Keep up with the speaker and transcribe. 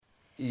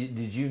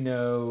did you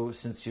know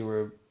since you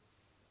were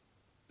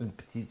une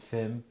petite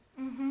femme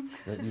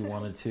that you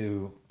wanted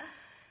to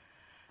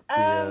be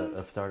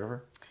a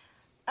photographer?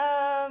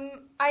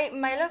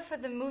 My love for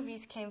the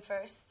movies came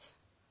first,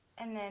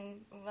 and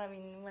then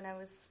when I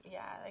was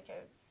like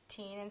a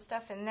teen and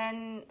stuff, and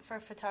then for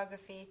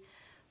photography.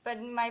 But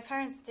my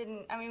parents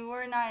didn't. I mean,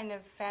 we're not in a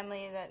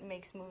family that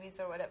makes movies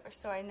or whatever,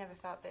 so I never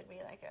thought there'd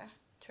be like a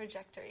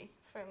trajectory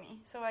for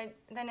me. So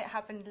then it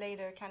happened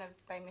later, kind of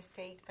by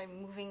mistake, by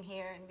moving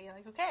here and being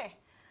like, okay,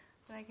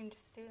 then I can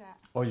just do that.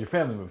 Oh, your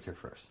family moved here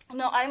first?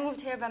 No, I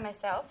moved here by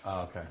myself.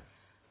 Oh, okay.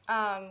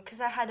 Because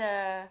I had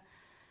a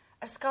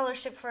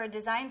scholarship for a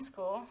design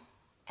school,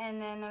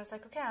 and then I was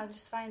like, okay, I'll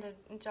just find a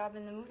job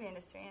in the movie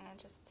industry, and I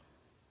just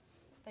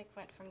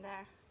went from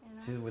there. You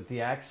know? See, with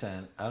the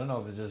accent, I don't know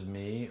if it's just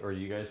me or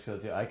you guys feel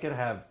it too. I could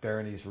have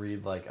Berenice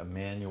read like a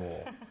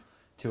manual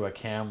to a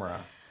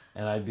camera,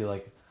 and I'd be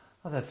like,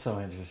 "Oh, that's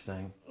so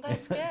interesting."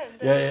 That's good.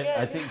 That's yeah. good.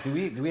 I think do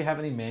we have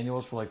any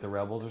manuals for like the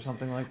Rebels or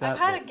something like that? I've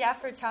had a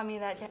gaffer tell me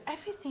that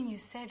everything you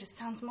say just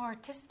sounds more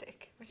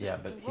artistic, which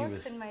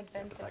works in my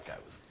advantage. But that guy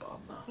was a bum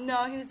though.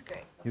 No, he was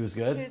great. He was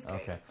good. He was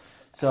great. Okay.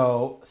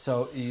 So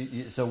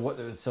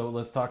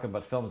let's talk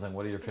about films then.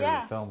 What are your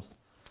favorite films?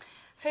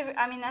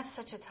 I mean, that's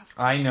such a tough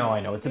question. I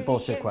know. It's a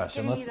bullshit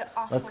question.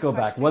 Let's go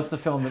back. What's the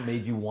film that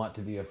made you want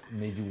to be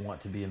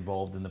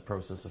involved in the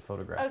process of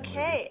photographing?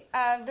 Okay,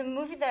 the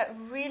movie that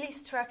really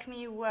struck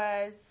me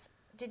was.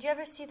 Did you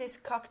ever see this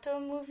Cocteau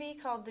movie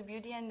called The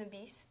Beauty and the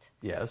Beast?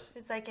 Yes.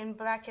 It's like in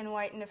black and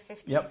white in the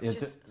 50s. Yep,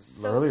 just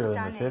so earlier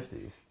stunning. than the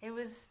 50s.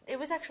 It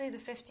was actually the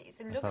 50s.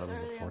 It looks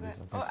earlier,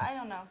 but I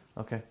don't know.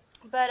 Okay.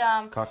 But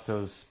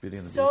Cocteau's Beauty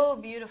and the Beast. So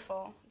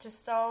beautiful.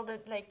 Just all the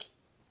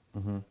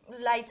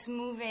lights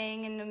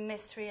moving and the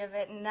mystery of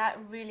it, and that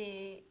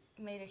really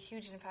made a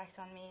huge impact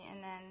on me.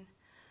 And then,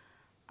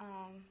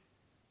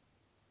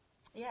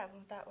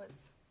 that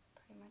was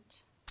pretty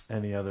much.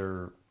 Any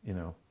other,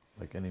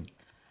 any?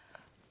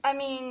 I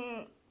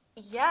mean,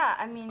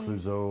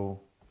 Clouseau.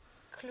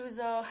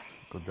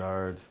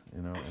 Godard,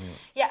 Any...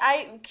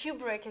 Yeah,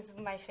 Kubrick is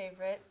my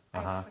favorite.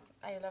 Uh-huh.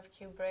 I love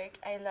Kubrick.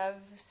 I love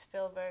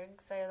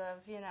Spielberg's. I love,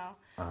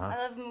 I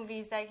love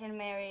movies that can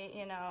marry,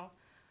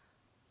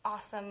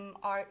 awesome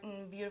art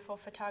and beautiful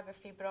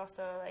photography, but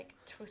also like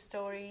true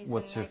stories.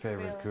 What's your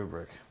favorite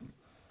Kubrick?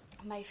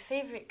 My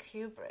favorite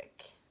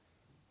Kubrick,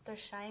 The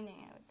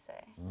Shining, I would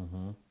say.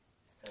 Mm-hmm.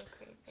 So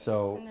creepy.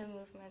 So and the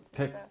movements.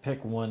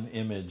 Pick one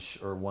image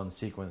or one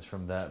sequence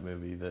from that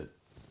movie that,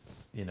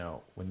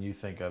 when you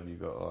think of, you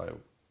go, oh, I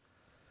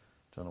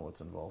don't know what's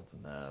involved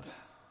in that.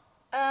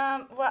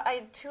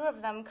 Two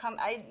of them come.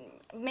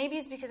 Maybe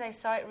it's because I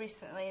saw it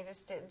recently.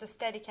 Just the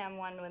Steadicam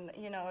one, when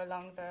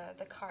along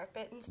the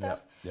carpet and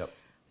stuff. Yep.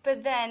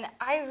 But then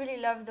I really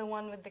love the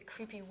one with the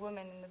creepy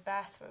woman in the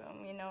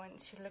bathroom. And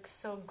she looks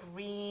so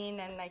green,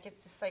 and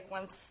it's this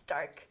one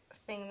stark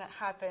thing that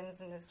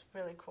happens in this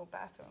really cool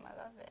bathroom. I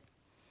love it.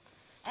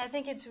 And I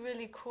think it's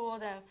really cool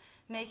to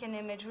make an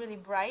image really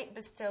bright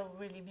but still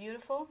really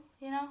beautiful.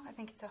 I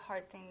think it's a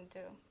hard thing to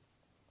do.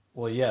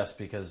 Well, yes,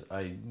 because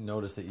I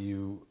noticed that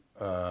you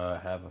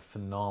have a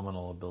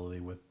phenomenal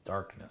ability with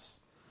darkness.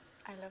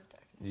 I love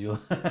darkness.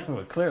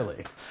 Well,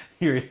 clearly,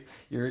 you're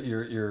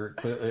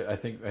clearly, I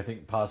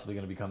think possibly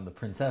going to become the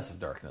princess of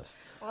darkness.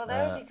 Well,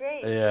 that would be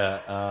great.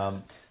 Yeah.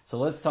 So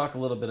let's talk a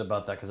little bit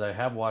about that, because I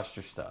have watched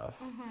your stuff,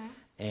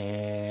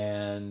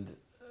 and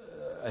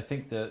I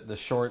think the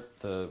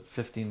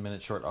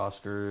 15-minute short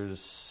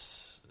Oscars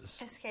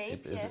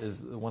Escape is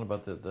the one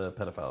about the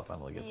pedophile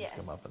finally gets his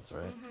comeuppance,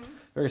 right? Mm-hmm.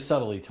 Very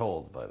subtly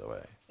told, by the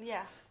way.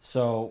 Yeah.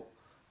 So,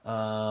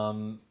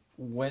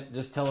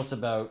 just tell us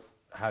about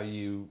how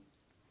you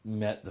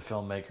met the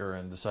filmmaker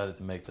and decided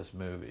to make this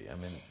movie. I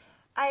mean,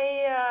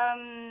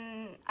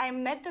 I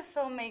met the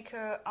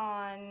filmmaker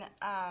on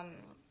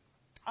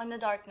The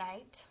Dark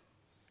Knight,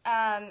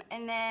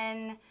 and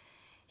then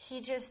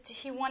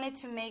he wanted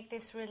to make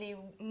this really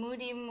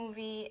moody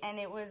movie, and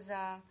it was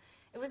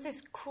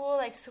this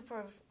cool,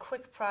 super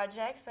quick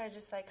project, so I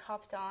just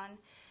hopped on.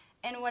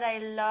 And what I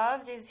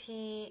loved is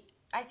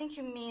I think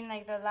you mean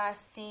the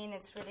last scene,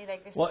 it's really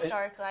this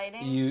stark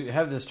lighting. You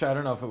have this, I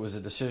don't know if it was a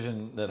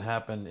decision that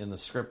happened in the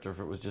script or if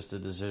it was just a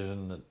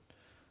decision that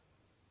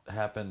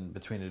happened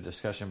between a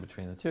discussion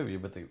between the two of you,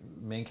 but the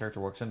main character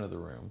walks into the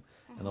room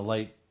and the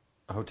light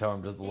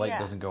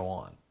doesn't go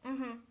on.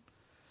 Mm-hmm.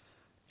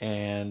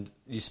 And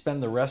you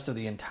spend the rest of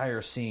the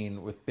entire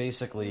scene with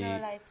basically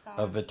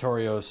a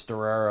Vittorio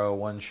Storaro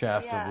one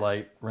shaft of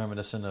light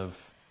reminiscent of...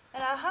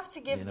 And I'll have to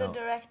give the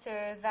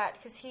director that,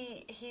 because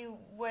he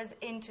was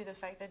into the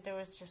fact that there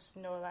was just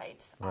no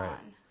lights on,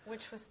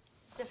 which was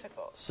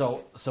difficult.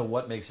 So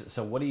what makes it...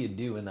 So what do you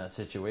do in that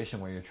situation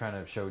where you're trying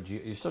to show...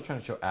 You're still trying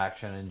to show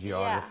action and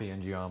geography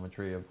and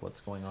geometry of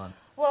what's going on?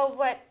 Well,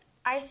 what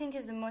I think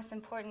is the most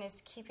important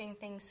is keeping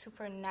things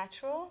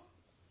supernatural.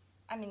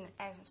 I mean,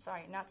 I'm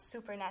sorry, not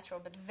supernatural,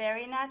 but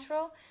very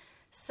natural.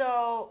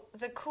 So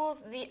the cool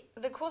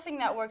thing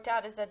that worked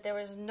out is that there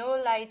was no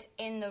light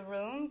in the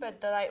room, but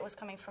the light was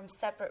coming from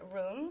separate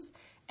rooms,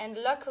 And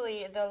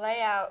luckily, the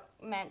layout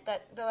meant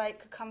that the light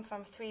could come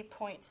from 3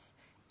 points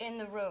in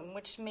the room,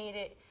 which made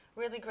it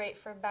really great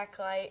for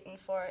backlight and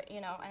for,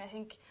 and I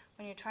think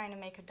when you're trying to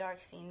make a dark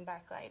scene,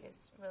 backlight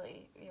is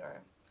really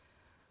your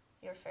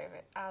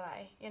favorite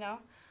ally,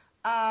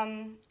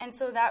 And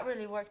so that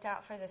really worked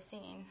out for the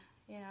scene,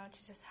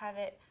 to just have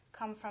it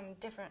come from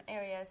different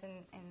areas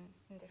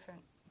in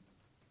different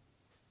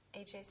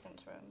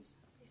adjacent rooms,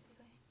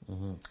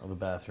 basically. The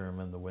bathroom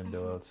and the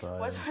window outside.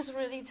 What was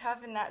really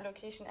tough in that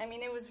location, I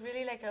mean, it was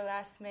really like a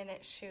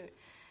last-minute shoot.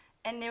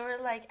 And there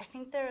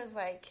was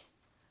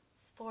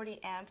 40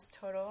 amps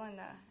total in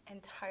the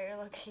entire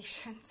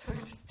location. So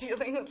we're just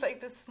dealing with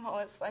like the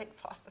smallest light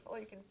possible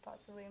you can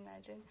possibly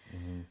imagine.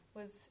 It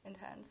was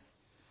intense.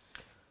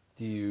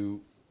 Do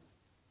you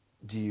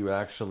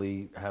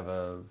actually have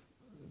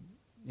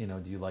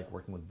do you like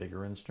working with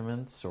bigger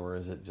instruments, or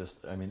is it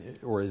just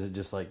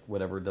like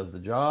whatever does the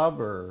job,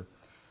 or?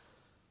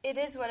 It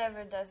is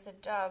whatever does the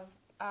job.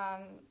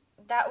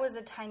 That was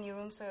a tiny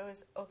room, so it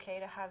was okay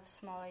to have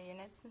smaller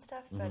units and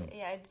stuff. But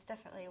yeah, it's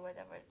definitely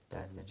whatever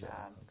does the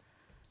job.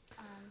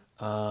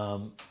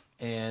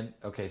 And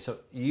okay, so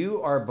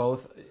you are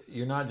both.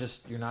 You're not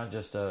just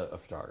a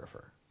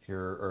photographer.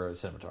 Or a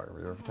cinematographer.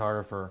 You're a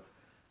photographer,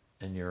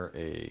 and you're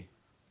a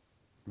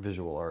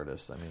visual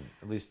artist. I mean,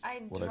 at least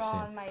what I've seen. I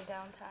draw in my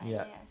downtime.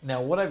 Yeah. Yes.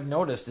 Now, what I've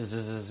noticed is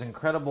this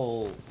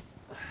incredible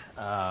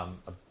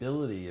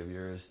ability of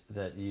yours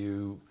that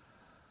you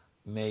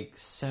make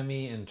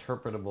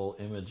semi-interpretable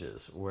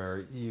images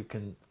where you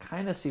can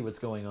kind of see what's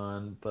going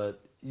on,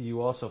 but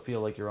you also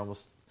feel like you're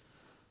almost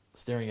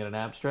staring at an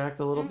abstract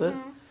a little bit.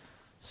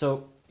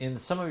 So in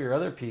some of your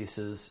other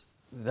pieces,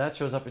 that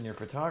shows up in your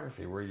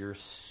photography where you're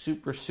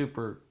super,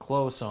 super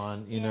close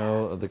on,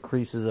 the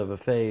creases of a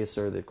face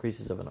or the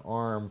creases of an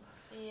arm.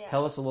 Yeah.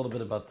 Tell us a little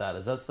bit about that.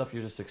 Is that stuff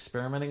you're just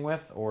experimenting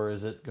with, or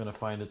is it going to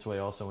find its way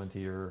also into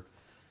your...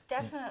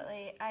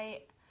 Definitely.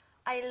 I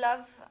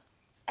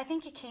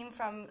think it came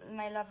from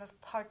my love of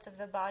parts of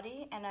the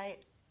body, and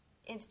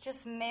it's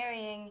just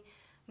marrying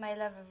my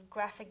love of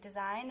graphic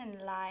design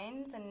and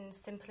lines and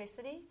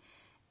simplicity,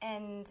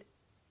 and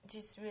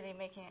just really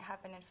making it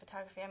happen in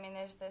photography. I mean,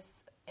 there's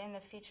this, in the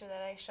feature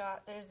that I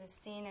shot, there's this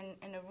scene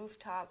in a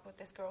rooftop with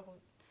this girl who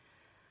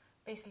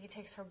basically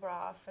takes her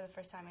bra off for the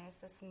first time, and it's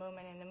this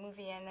moment in the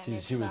movie, and then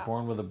she was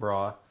born with a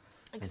bra.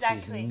 Exactly.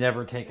 And she's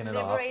never taken it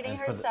liberating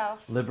off.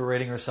 Herself.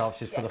 Liberating herself.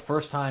 She's for the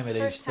first time at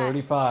age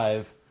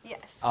 35. Yes.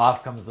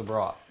 Off comes the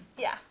bra.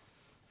 Yeah.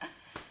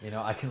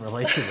 I can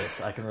relate to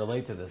this.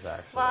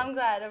 Actually. Well, I'm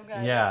glad.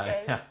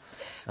 Yeah. Yeah.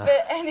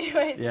 But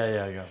anyways.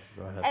 Yeah.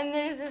 Go ahead. And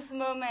there's this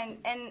moment,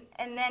 and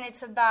then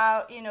it's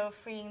about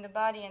freeing the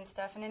body and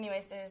stuff. And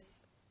anyways,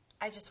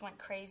 I just went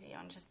crazy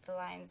on just the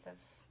lines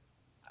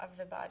of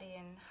the body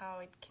and how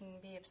it can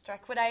be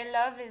abstract. What I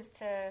love is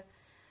to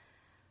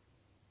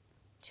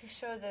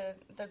show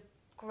the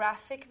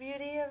graphic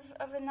beauty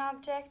of an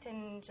object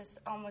and just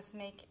almost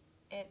make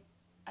it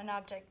an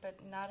object but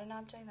not an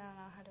object. I don't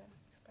know how to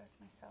express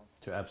myself.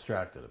 To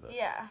abstract it a bit.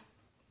 Yeah.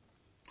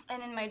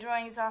 And in my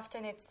drawings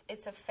often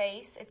it's a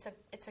face, it's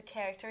a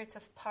character, it's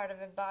a part of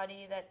a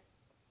body that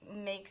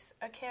makes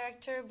a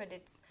character, but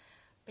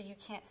you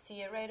can't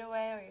see it right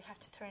away, or you have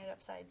to turn it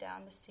upside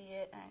down to see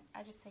it. And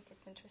I just think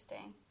it's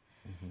interesting.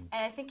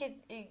 And I think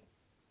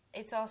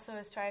it's also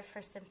a strive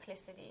for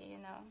simplicity,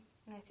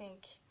 And I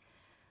think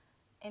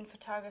in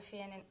photography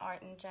and in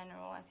art in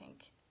general, I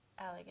think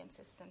elegance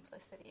is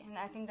simplicity. And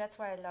I think that's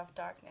why I love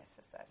darkness,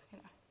 is that,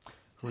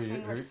 Who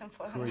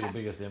are your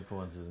biggest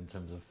influences in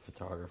terms of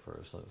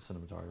photographers,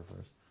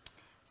 cinematographers?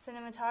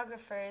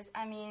 Cinematographers,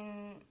 I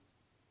mean,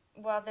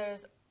 well,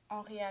 there's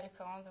Henri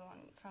Alecan, the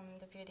one from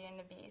The Beauty and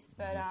the Beast.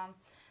 But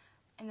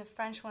in the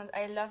French ones,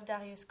 I love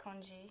Darius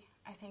Khondji.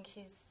 I think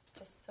he's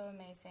just so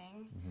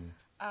amazing.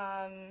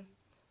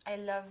 I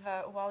love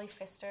Wally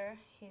Pfister.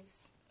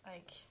 He's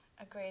like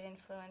a great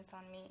influence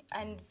on me.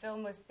 And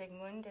Vilmos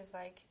Zsigmond is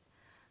like,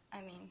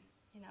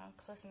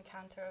 Close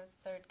Encounter of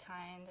the Third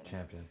Kind. And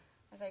champion.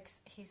 It's like,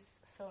 he's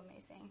so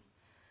amazing.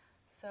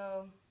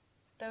 So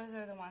those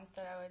are the ones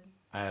that I would...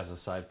 As a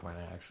side point,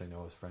 I actually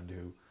know his friend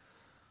who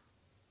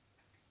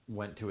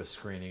went to a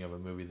screening of a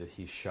movie that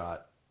he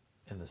shot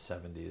in the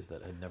 70s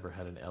that had never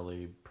had an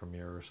LA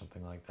premiere or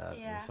something like that.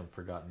 Yeah. It was some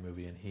forgotten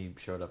movie, and he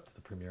showed up to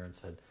the premiere and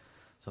said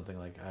something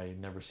like, "I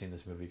never seen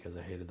this movie because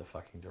I hated the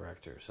fucking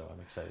director, so I'm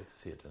excited to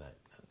see it tonight."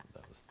 And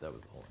that was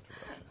the whole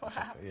introduction.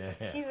 Wow.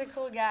 Yeah. He's a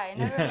cool guy. I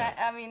never met,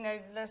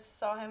 I just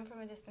saw him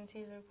from a distance.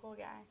 He's a cool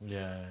guy.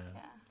 Yeah,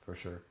 for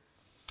sure.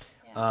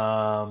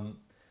 Yeah.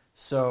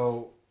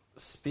 So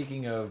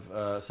speaking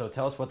of, so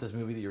tell us what this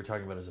movie that you were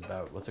talking about is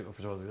about. What's it? First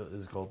of all,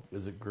 is it called?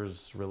 Is it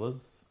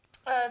Gorillas?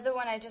 The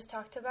one I just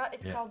talked about.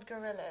 It's called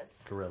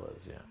Gorillas.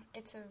 Gorillas, yeah.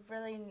 It's a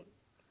really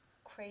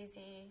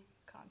crazy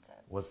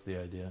concept. What's the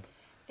idea?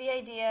 The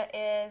idea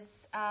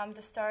is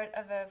the start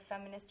of a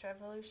feminist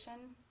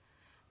revolution,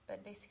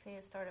 but basically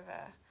the start of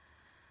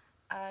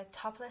a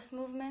topless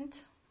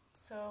movement.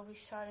 So we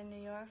shot in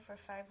New York for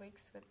 5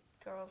 weeks with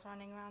girls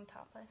running around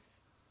topless.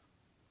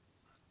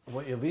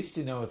 Well, at least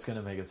you know it's going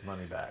to make its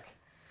money back.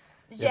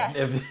 Yes.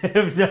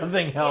 If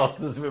nothing else, Yes.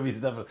 this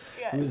movie's definitely.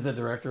 Yes. Who's the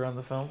director on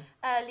the film?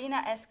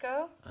 Lena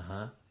Esco.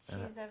 Uh-huh.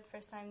 She's a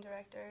first-time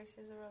director.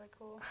 She's a really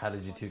cool. How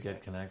did you two cool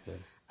get connected?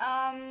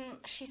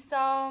 She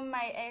saw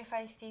my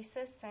AFI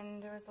thesis,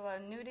 and there was a lot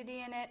of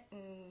nudity in it,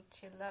 and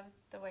she loved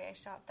the way I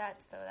shot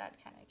that, so that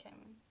kind of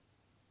came,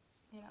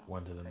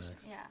 One to the pushing-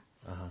 next. Yeah.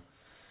 Uh-huh.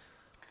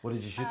 What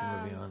did you shoot the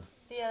movie on?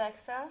 The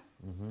Alexa.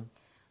 Mm-hmm.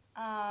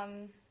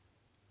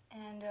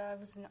 And it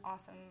was an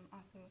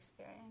awesome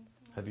experience.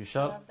 Have you I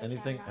shot love the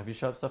anything? camera. Have you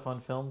shot stuff on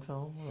film?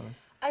 Or?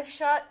 I've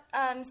shot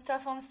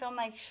stuff on film,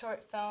 like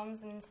short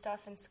films and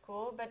stuff in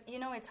school, but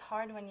it's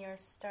hard when you're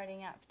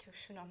starting up to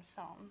shoot on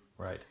film.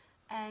 Right.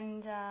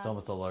 And It's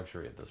almost a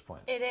luxury at this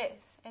point. it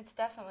is. It's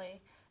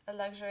definitely a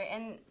luxury,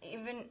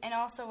 and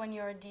also when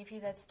you're a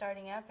DP that's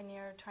starting up and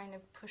you're trying to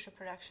push a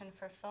production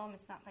for film,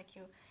 it's not like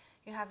you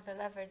have the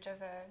leverage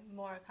of a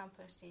more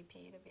accomplished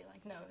DP to be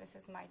like, no, this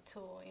is my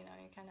tool.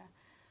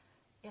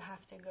 You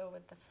have to go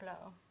with the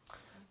flow.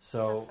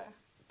 So, Tougher.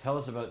 tell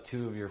us about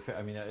two of your.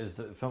 Is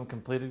the film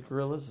completed?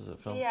 Gorillas? Is it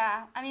film?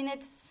 Yeah,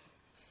 it's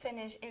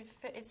finished.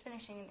 It's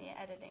finishing the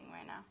editing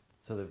right now.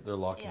 So they're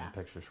locking Yeah. the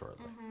picture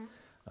shortly.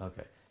 Mm-hmm.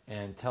 Okay,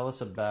 and tell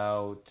us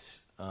about.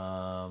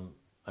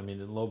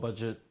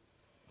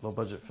 Low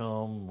budget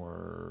film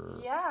or.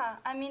 Yeah,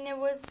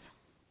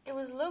 it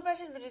was low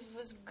budget, but it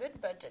was good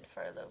budget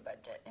for a low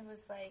budget. It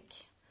was like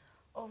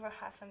over $500,000,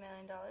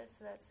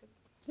 so that's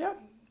Yeah.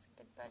 it's a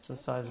good budget. It's a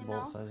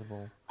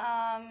sizable.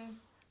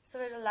 So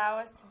it allowed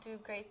us to do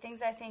great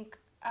things. I think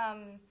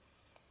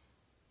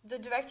the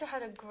director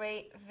had a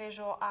great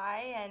visual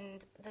eye,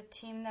 and the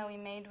team that we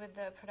made with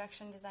the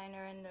production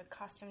designer and the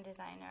costume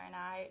designer and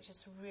I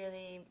just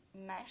really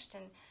meshed.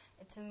 And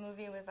it's a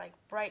movie with like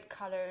bright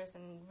colors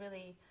and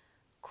really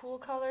cool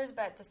colors,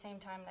 but at the same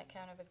time like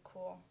kind of a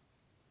cool,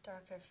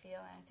 darker feel.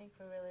 And I think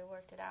we really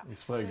worked it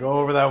out. Go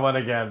over that one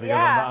again because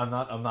Yeah.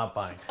 I'm not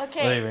buying.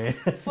 Okay. What do you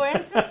mean? For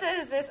instance,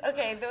 there's this.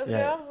 Okay, those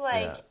Yeah, girls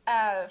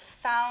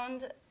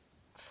found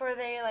for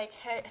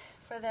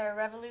their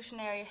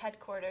revolutionary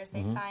headquarters.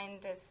 They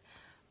find this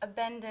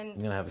abandoned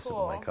I'm gonna have a sip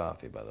pool. of my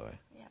coffee, by the way.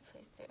 Yeah,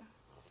 please do.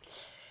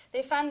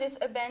 They found this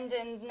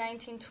abandoned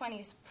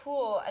 1920s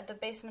pool at the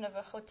basement of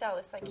a hotel.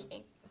 It's like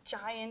a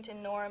giant,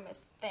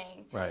 enormous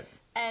thing. Right.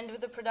 And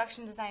with the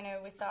production designer,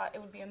 we thought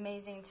it would be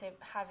amazing to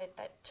have it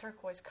that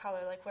turquoise color,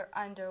 like we're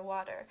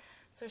underwater.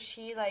 So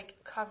she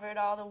covered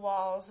all the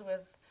walls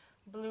with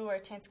bluer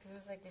tints because it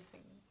was like this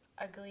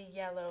ugly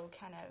yellow,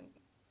 kind of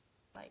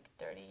like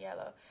dirty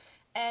yellow.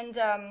 And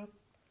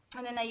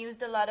then I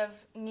used a lot of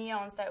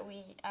neons that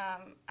we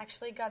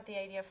actually got the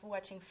idea of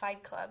watching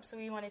Fight Club. So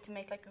we wanted to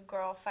make like a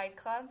girl Fight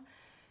Club.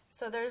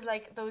 So there's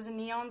like those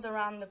neons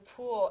around the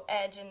pool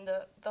edge, and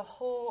the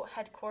whole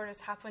headquarters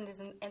happened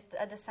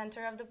at the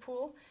center of the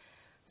pool.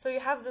 So you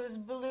have those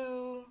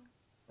blue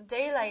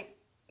daylight,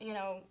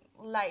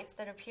 lights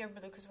that appear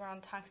blue because we're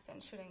on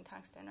tungsten, shooting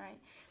tungsten, right?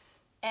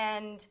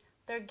 And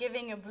they're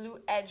giving a blue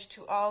edge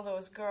to all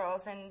those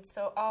girls, and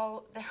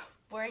so they're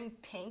wearing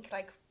pink,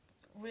 like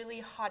really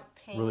hot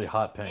pink. Really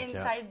hot pink,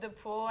 inside the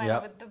pool,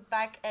 and with the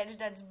back edge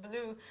that's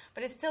blue,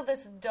 but it's still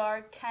this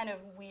dark, kind of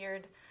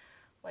weird,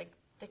 like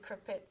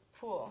decrepit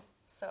pool.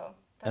 So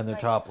that's And they're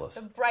topless.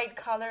 The bright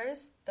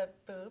colors, the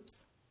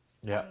boobs,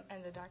 Yeah.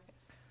 and the darkness.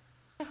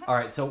 All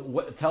right.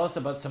 So tell us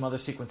about some other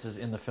sequences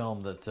in the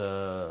film that.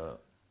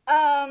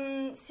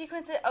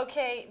 Sequences.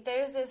 Okay,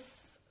 there's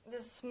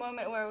this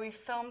moment where we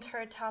filmed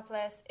her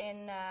topless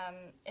in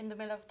the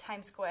middle of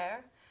Times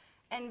Square,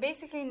 and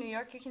basically in New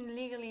York you can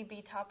legally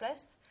be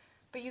topless,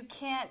 but you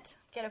can't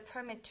get a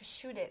permit to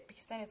shoot it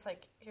because then it's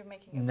like you're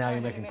making. Now you're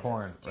in the making middle of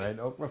porn, the street. right?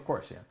 Oh, of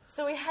course, yeah.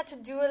 So we had to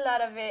do a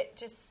lot of it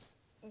just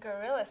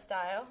guerrilla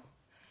style.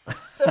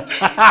 So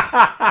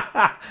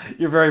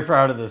You're very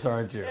proud of this,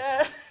 aren't you?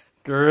 uh,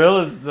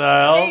 Gorilla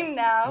style. shame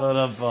now.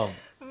 Ba-dum-bum.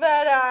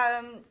 But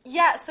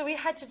yeah, so we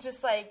had to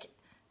just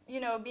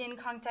be in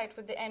contact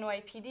with the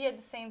NYPD at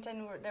the same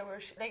time. There were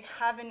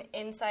have an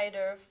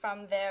insider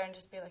from there and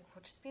just be like,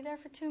 we'll just be there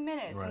for 2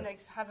 minutes, Right. and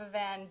just have a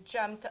van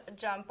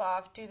jump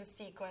off, do the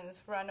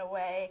sequence, run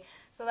away.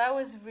 So that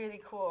was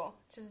really cool.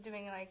 Just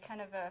doing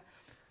kind of a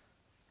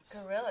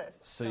guerrilla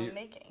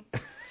filmmaking.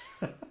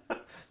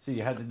 So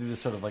you had to do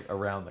this sort of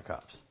around the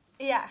cops.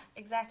 Yeah,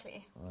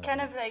 exactly. Kind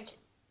of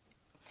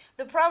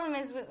the problem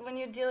is when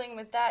you're dealing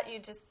with that, you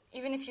just,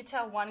 even if you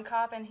tell one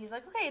cop and he's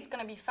like, okay, it's going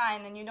to be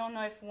fine, then you don't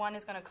know if one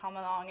is going to come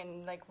along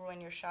and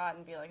ruin your shot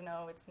and be like,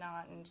 no, it's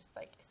not, and just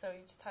so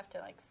you just have to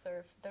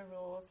serve the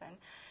rules.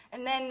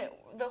 And then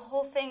the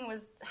whole thing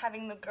was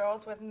having the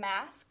girls with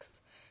masks,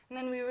 and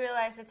then we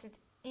realized that it's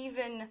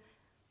even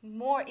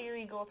more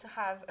illegal to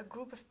have a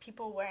group of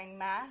people wearing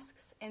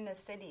masks in the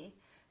city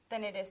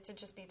than it is to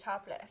just be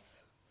topless.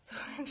 So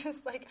we're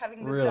just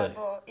having the Really?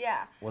 double,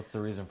 yeah. What's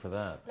the reason for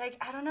that?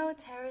 I don't know,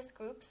 terrorist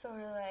groups or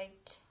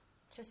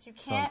just you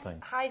can't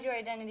Something. hide your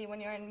identity when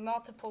you're in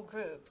multiple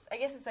groups. I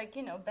guess it's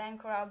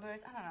bank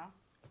robbers, I don't know.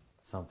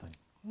 Something.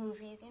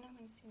 Movies, when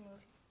you see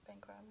movies,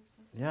 bank robbers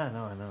and stuff. Yeah,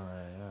 no, I know.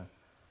 Yeah.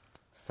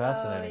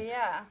 Fascinating.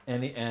 Yeah.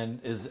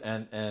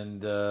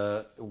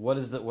 What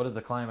is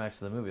the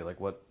climax of the movie? Like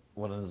what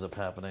ends up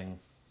happening?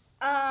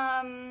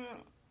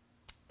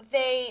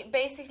 They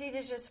basically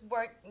just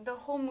work the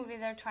whole movie.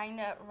 They're trying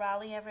to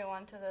rally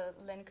everyone to the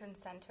Lincoln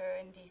Center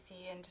in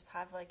DC and just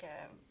have like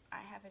a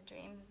 "I have a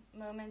dream"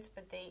 moment,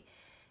 but they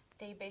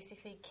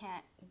basically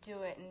can't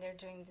do it, and they're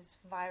doing this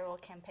viral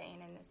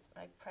campaign and this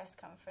like press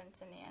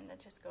conference in the end that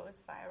just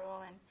goes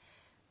viral, and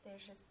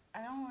there's just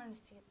I don't want to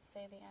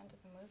say the end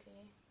of the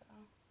movie.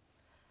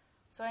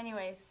 So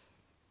anyways,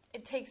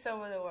 it takes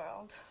over the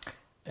world.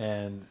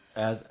 And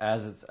as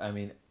it's, I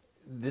mean,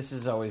 this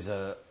is always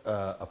a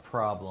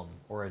problem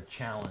or a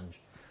challenge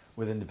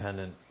with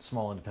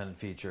small independent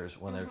features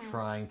when they're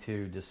trying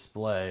to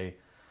display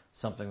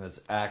something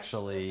that's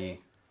actually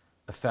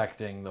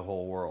affecting the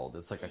whole world.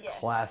 It's like a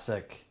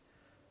classic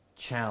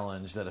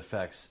challenge that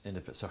affects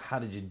independent. So how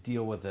did you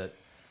deal with it?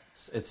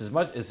 It's as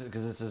much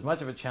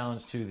of a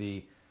challenge to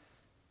the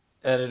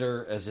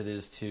editor as it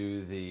is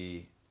to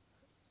the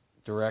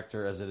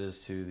director as it is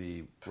to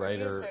the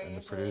writer and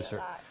the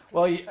producer.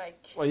 But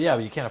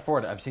you can't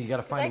afford it. I'm saying you got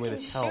to find a way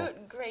to tell. I can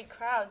shoot great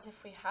crowds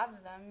if we have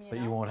them. But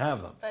you won't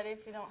have them. But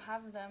if you don't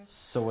have them.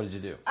 So what did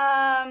you do?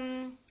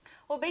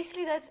 Well,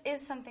 basically that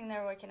is something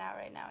they're working out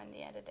right now in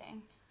the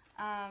editing.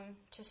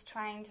 Just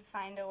trying to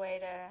find a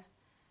way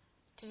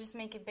to just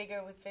make it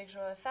bigger with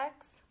visual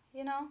effects,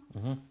 or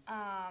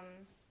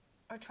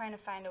trying to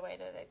find a way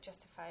to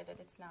justify that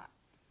it's not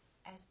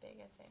as big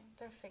as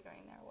they're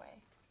figuring their way.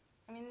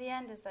 I mean, the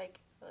end is like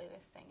really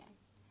this thing I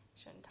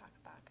shouldn't talk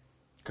about.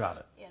 Got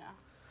it.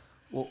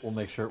 We'll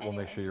make sure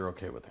you're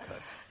okay with the cut.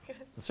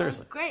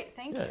 Seriously. Oh, great,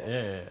 thank you.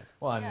 Yeah.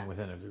 Well, I mean,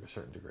 within a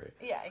certain degree.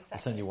 Yeah, exactly. I'll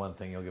send you one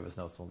thing, you'll give us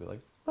notes, and we'll be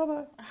like,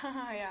 bye-bye.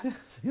 Yeah. See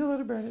you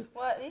later, Brandy.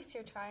 Well, at least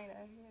you're trying to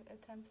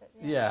attempt it.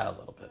 Yeah, a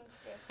little bit.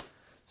 That's good.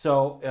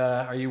 So,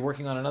 are you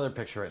working on another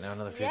picture right now,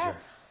 another feature?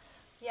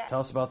 Yes. Tell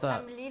us about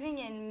that. I'm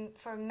leaving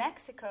for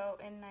Mexico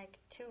in like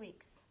 2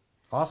 weeks.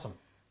 Awesome.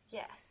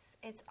 Yes,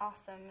 it's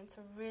awesome. It's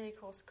a really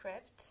cool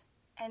script.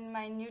 And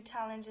my new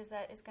challenge is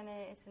that it's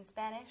in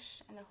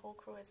Spanish, and the whole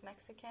crew is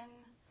Mexican.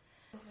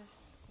 There's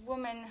this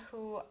woman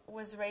who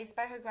was raised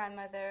by her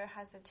grandmother,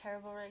 has a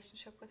terrible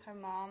relationship with her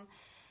mom,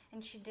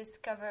 and she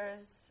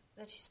discovers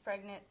that she's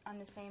pregnant on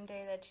the same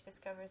day that she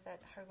discovers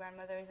that her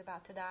grandmother is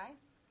about to die.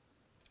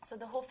 So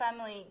the whole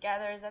family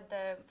gathers at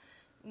the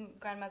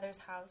grandmother's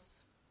house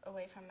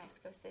away from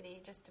Mexico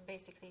City just to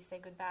basically say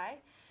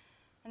goodbye.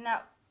 And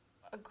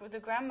the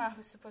grandma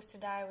who's supposed to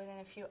die within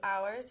a few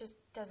hours just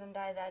doesn't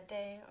die that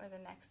day or the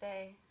next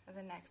day or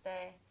the next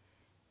day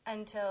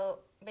until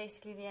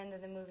basically the end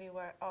of the movie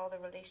where all the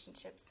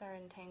relationships are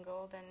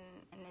entangled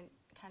and it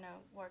kind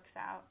of works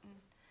out. And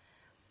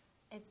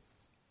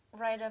it's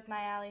right up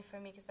my alley for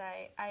me because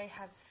I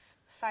have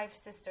 5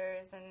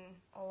 sisters and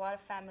a lot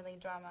of family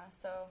drama,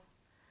 so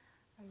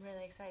I'm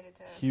really excited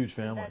to Huge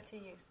put family. that to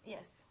use.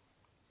 Yes.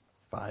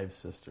 5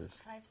 sisters.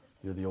 5 sisters.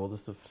 You're the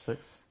oldest of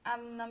 6?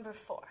 I'm number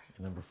 4.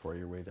 You're number 4,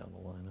 you're way down the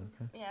line,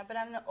 okay. Yeah, but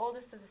I'm the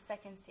oldest of the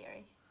second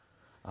series.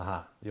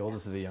 Aha, the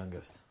oldest of the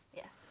youngest.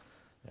 Yes.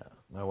 Yeah,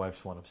 my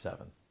wife's one of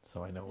 7,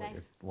 so I know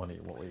Nice. what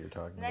you're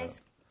talking about.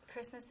 Nice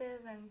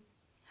Christmases and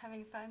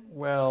having fun.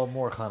 Well,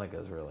 more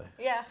Hanukkahs, really.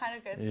 Yeah,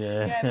 Hanukkah.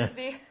 Yeah. Yeah, it must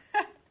be.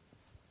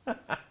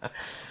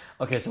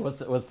 Okay, so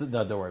what's the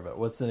no, don't worry about it.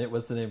 What's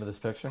the name of this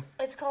picture?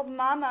 It's called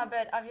Mama,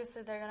 but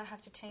obviously they're gonna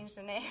have to change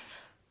the name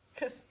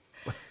because.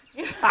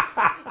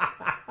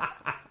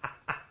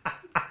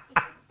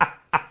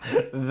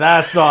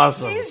 That's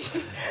awesome.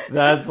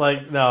 That's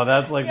like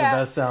the Yeah.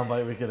 best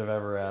soundbite we could have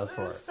ever asked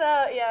for.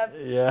 So yeah.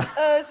 Yeah.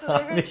 So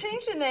they're gonna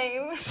change the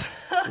name.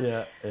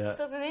 Yeah.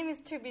 So the name is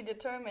to be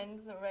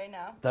determined right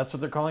now. That's what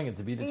they're calling it,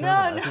 to be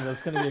determined. No. I think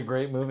that's going to be a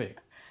great movie.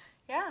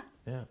 Yeah.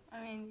 Yeah.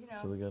 I mean,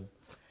 It's really good.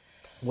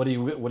 What do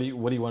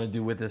you want to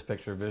do with this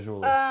picture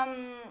visually?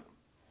 I'm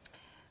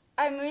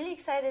really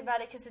excited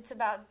about it because it's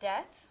about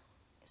death.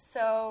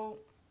 So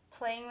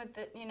playing with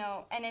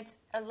and it's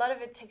a lot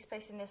of it takes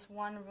place in this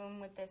one room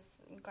with this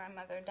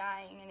grandmother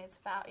dying, and it's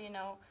about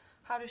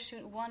how to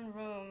shoot one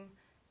room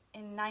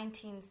in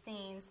 19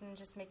 scenes and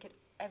just make it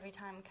every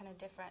time kind of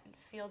different and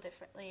feel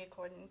differently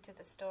according to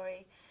the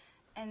story.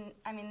 And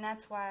I mean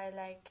that's why I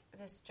like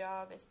this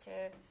job, is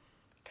to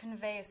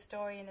convey a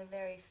story in a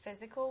very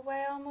physical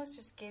way, almost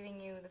just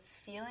giving you the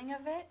feeling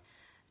of it.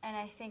 And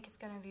I think it's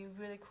going to be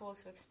really cool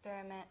to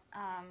experiment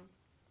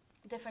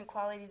different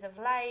qualities of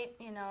light,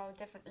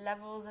 different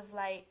levels of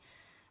light,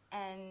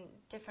 and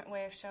different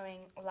way of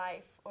showing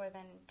life, or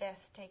then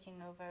death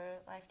taking over,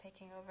 life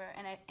taking over.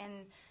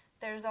 And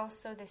there's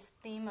also this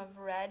theme of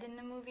red in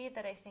the movie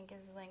that I think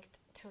is linked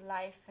to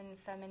life and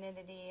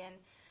femininity,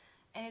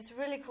 and it's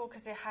really cool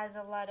because it has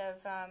a lot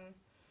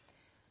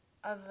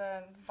of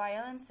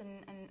violence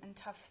and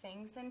tough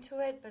things into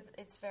it, but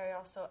it's very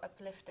also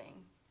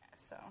uplifting.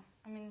 So,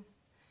 I mean,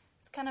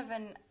 it's kind of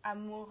an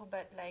amour,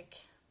 but like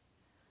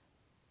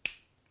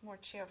more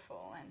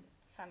cheerful and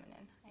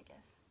feminine, I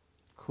guess.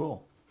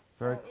 Cool.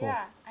 Very cool.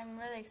 Yeah, I'm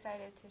really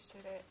excited to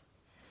shoot it.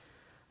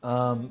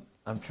 I'm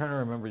trying to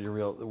remember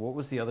what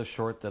was the other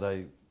short that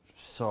I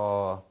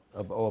saw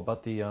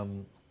about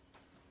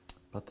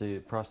the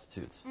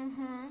prostitutes.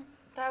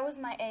 That was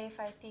my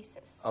AFI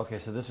thesis. Okay,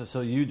 so this was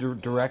so you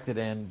directed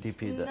and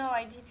DP'd that. No,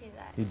 I DP'd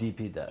that. You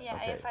DP'd that. Yeah,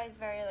 okay. AFI is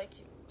very like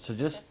So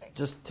specific.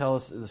 just tell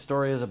us, the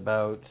story is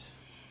about.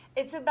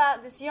 It's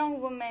about this young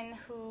woman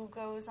who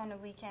goes on a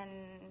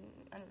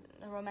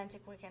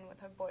romantic weekend with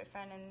her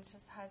boyfriend, and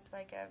just has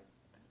like a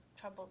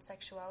troubled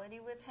sexuality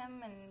with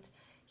him, and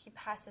he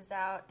passes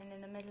out, and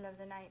in the middle of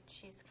the night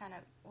she's kind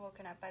of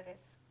woken up by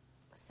this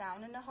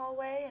sound in the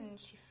hallway, and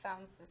she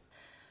found this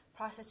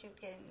prostitute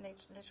getting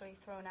literally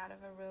thrown out of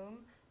a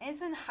room. And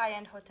it's in a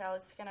high-end hotel.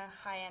 It's kind of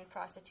high-end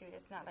prostitute.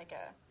 It's not like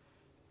a...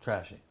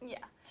 Trashy.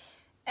 Yeah.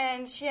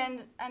 And she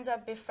ends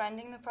up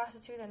befriending the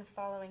prostitute and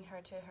following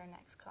her to her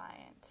next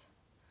client.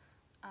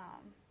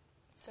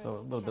 So a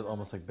little bit,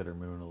 almost like Bitter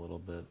Moon, a little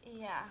bit.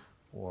 Yeah.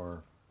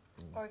 Or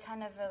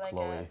kind of like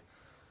Chloe.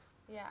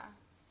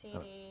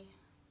 seedy,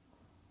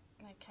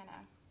 like kind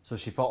of... So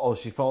she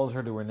follows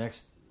her to her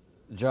next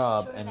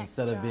job, To her and next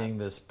instead of job. being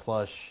this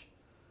plush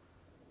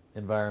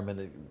environment,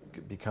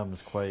 it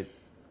becomes quite.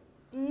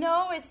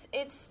 No,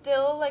 it's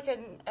still like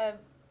an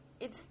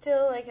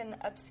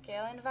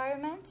upscale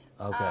environment.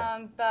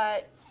 Okay.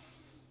 But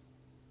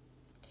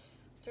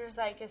there's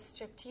like a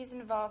striptease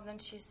involved,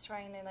 and she's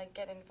trying to like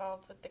get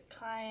involved with the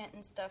client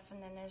and stuff,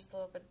 and then there's a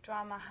little bit of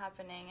drama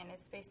happening, and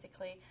it's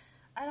basically,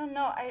 I don't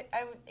know,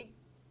 it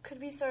could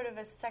be sort of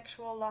a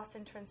sexual lost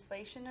in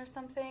translation or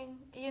something.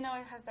 You know,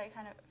 it has that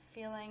kind of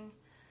feeling.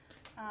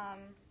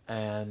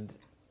 And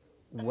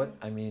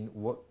what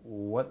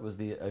was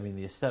the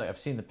aesthetic? I've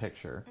seen the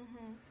picture.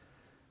 Mm-hmm.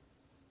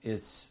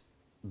 It's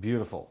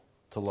beautiful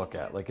to look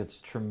at. Like, it's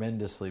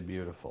tremendously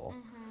beautiful.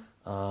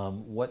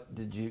 What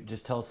did you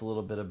just tell us a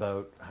little bit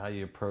about how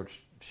you approached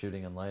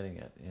shooting and lighting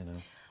it? You know.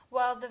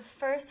 Well, the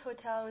first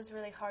hotel was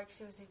really hard because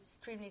it was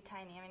extremely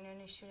tiny. I mean, when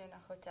you shoot in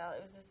a hotel, it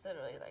was just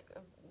literally like a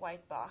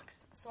white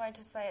box. So I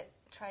just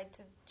tried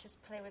to just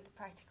play with the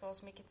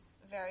practicals, make it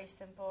very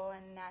simple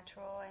and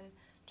natural, and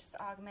just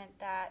augment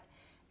that.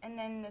 And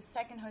then the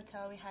second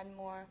hotel, we had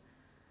more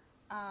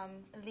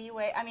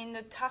leeway. I mean,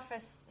 the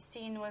toughest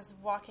scene was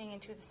walking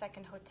into the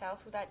second hotel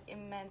through that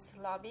immense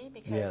lobby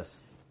because... Yes.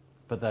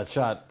 But that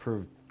shot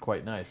proved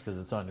quite nice because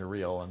it's on your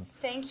reel. And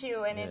Thank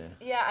you. And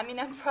I mean,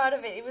 I'm proud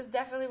of it. It was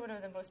definitely one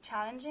of the most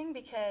challenging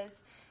because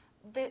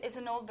it's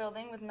an old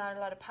building with not a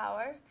lot of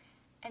power.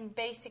 And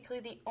basically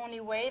the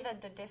only way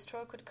that the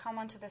distro could come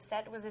onto the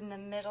set was in the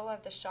middle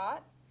of the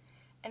shot.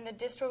 And the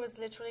distro was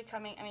literally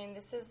coming, I mean,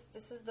 this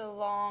is the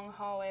long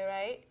hallway,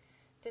 right?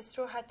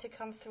 Distro had to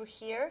come through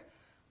here,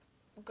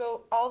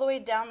 go all the way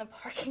down the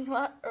parking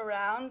lot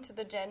around to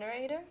the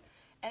generator,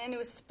 and then it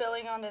was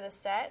spilling onto the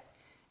set.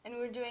 And we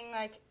were doing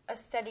like a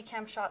steady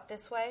cam shot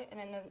this way, and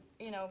then,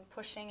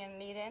 pushing and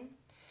lead in.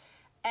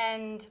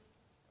 And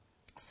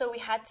so we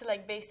had to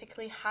like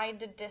basically hide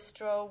the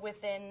distro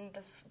within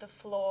the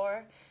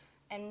floor.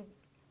 And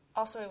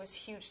also it was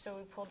huge, so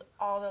we pulled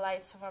all the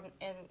lights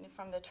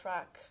from the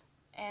truck.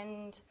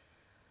 And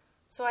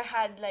so I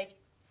had like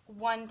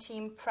one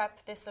team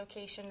prep this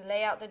location,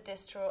 lay out the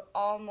distro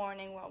all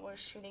morning while we're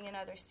shooting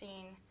another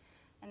scene.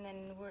 And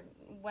then we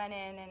went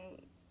in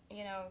and,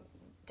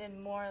 did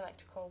more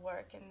electrical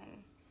work and then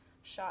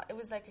shot. It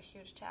was like a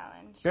huge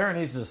challenge.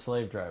 Berenice is a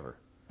slave driver.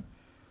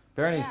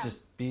 Berenice Yeah.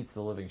 just beats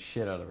the living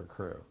shit out of her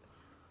crew.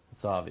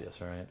 It's obvious,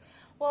 right?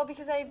 Well,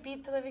 because I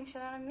beat the living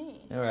shit out of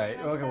me. All right.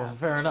 Okay. Well,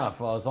 fair enough.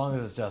 Well, as long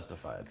as it's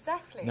justified.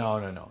 Exactly. No.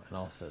 And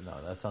also,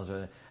 no. That sounds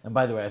really. And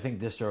by the way, I think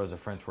distro is a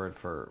French word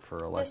for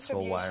electrical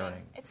Distribution.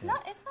 wiring. It's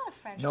not a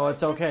French No, word.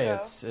 it's okay.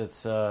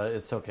 Distro.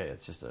 It's okay.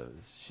 It's just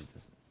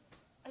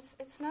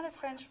It's not a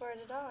French word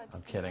at all. It's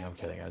I'm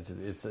kidding.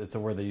 It's a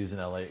word they use in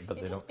LA, but You're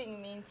they just don't.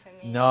 being mean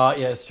to me. No,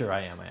 yeah, it's true.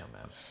 I am.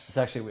 It's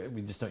actually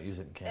we just don't use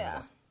it in Yeah.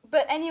 Canada.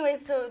 But anyway,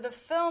 so the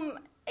film,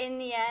 in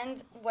the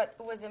end, what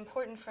was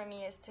important for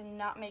me is to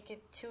not make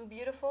it too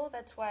beautiful.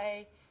 That's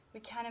why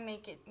we kind of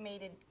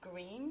made it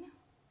green,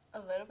 a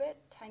little bit,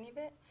 tiny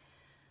bit,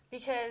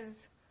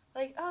 because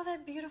like, oh,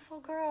 that beautiful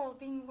girl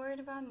being worried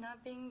about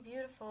not being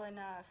beautiful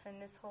enough, and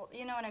this whole,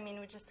 you know what I mean?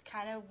 We just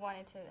kind of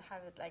wanted to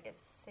have it like a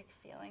sick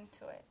feeling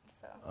to it.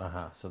 So.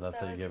 So that's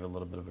how you gave it a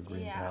little bit of a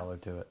green pallor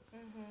to it.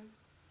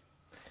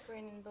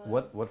 Green and blue.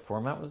 What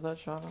format was that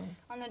shot on?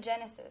 On the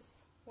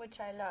Genesis,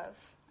 which I love.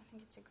 I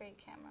think it's a great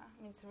camera.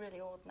 I mean, it's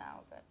really old now,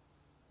 but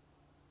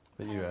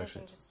you Panavision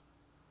actually just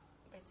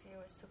basically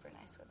was super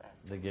nice with us.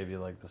 they gave you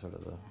like the sort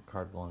of the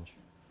carte blanche.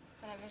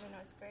 Panavision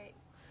was great.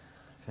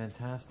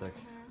 Fantastic.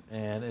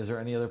 And is there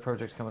any other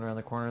projects coming around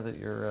the corner that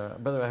you're?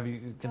 By the way, have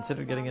you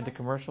considered getting into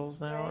commercials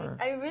now? Right. Or?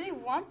 I really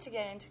want to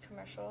get into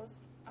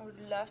commercials. I would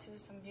love to do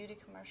some beauty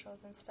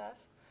commercials and stuff.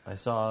 I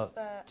saw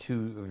But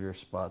 2 of your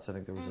spots. I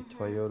think there was a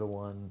Toyota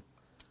one.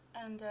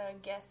 and a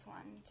Guess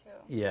one too.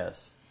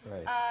 Yes,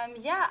 right.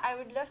 Yeah, I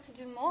would love to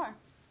do more,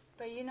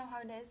 but you know how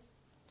it is,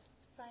 just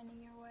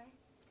finding your way.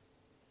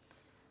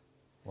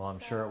 Well, I'm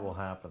sure it will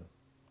happen.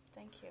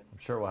 Thank you. I'm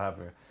sure it will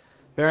happen.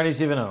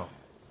 Berenice Yvonneau,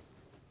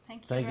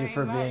 Thank you. thank you very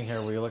for much. being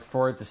here. We look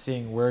forward to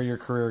seeing where your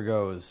career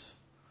goes.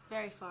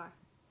 Very far.